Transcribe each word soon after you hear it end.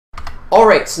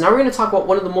Alright, so now we're going to talk about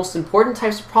one of the most important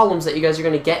types of problems that you guys are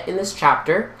going to get in this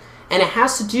chapter, and it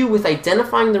has to do with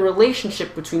identifying the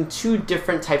relationship between two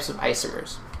different types of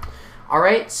isomers.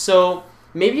 Alright, so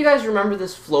maybe you guys remember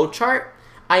this flow chart.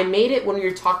 I made it when we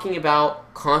were talking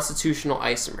about constitutional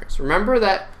isomers. Remember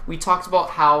that we talked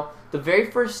about how the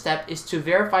very first step is to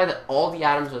verify that all the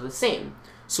atoms are the same.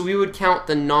 So we would count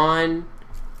the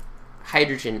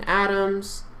non-hydrogen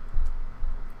atoms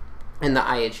and the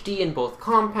IHD in both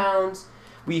compounds.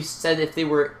 We said if they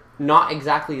were not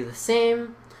exactly the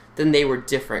same, then they were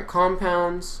different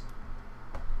compounds.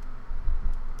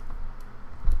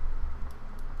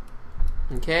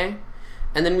 Okay?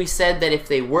 And then we said that if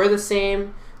they were the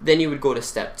same, then you would go to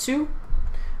step 2.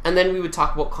 And then we would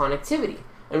talk about connectivity.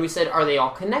 And we said, are they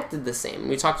all connected the same?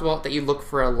 We talked about that you look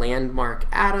for a landmark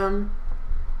atom.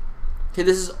 Okay,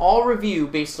 this is all review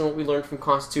based on what we learned from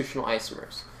constitutional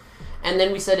isomers. And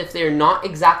then we said if they're not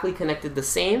exactly connected the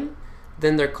same,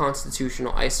 then they're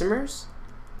constitutional isomers.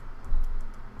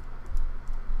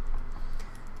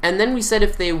 And then we said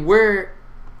if they were,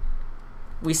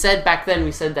 we said back then,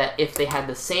 we said that if they had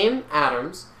the same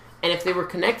atoms, and if they were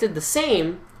connected the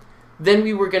same, then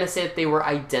we were going to say that they were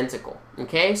identical.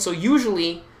 Okay, so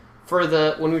usually for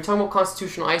when we were talking about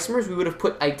constitutional isomers, we would have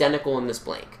put identical in this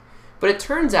blank. But it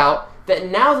turns out that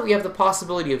now that we have the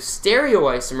possibility of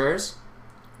stereoisomers,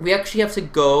 we actually have to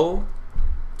go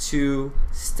to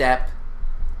step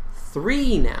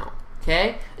 3 now.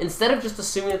 Okay? Instead of just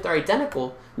assuming that they're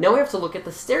identical, now we have to look at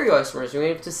the stereoisomers. We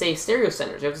have to say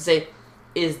stereocenters. We have to say,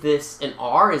 is this an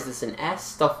R? Is this an S?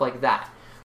 Stuff like that.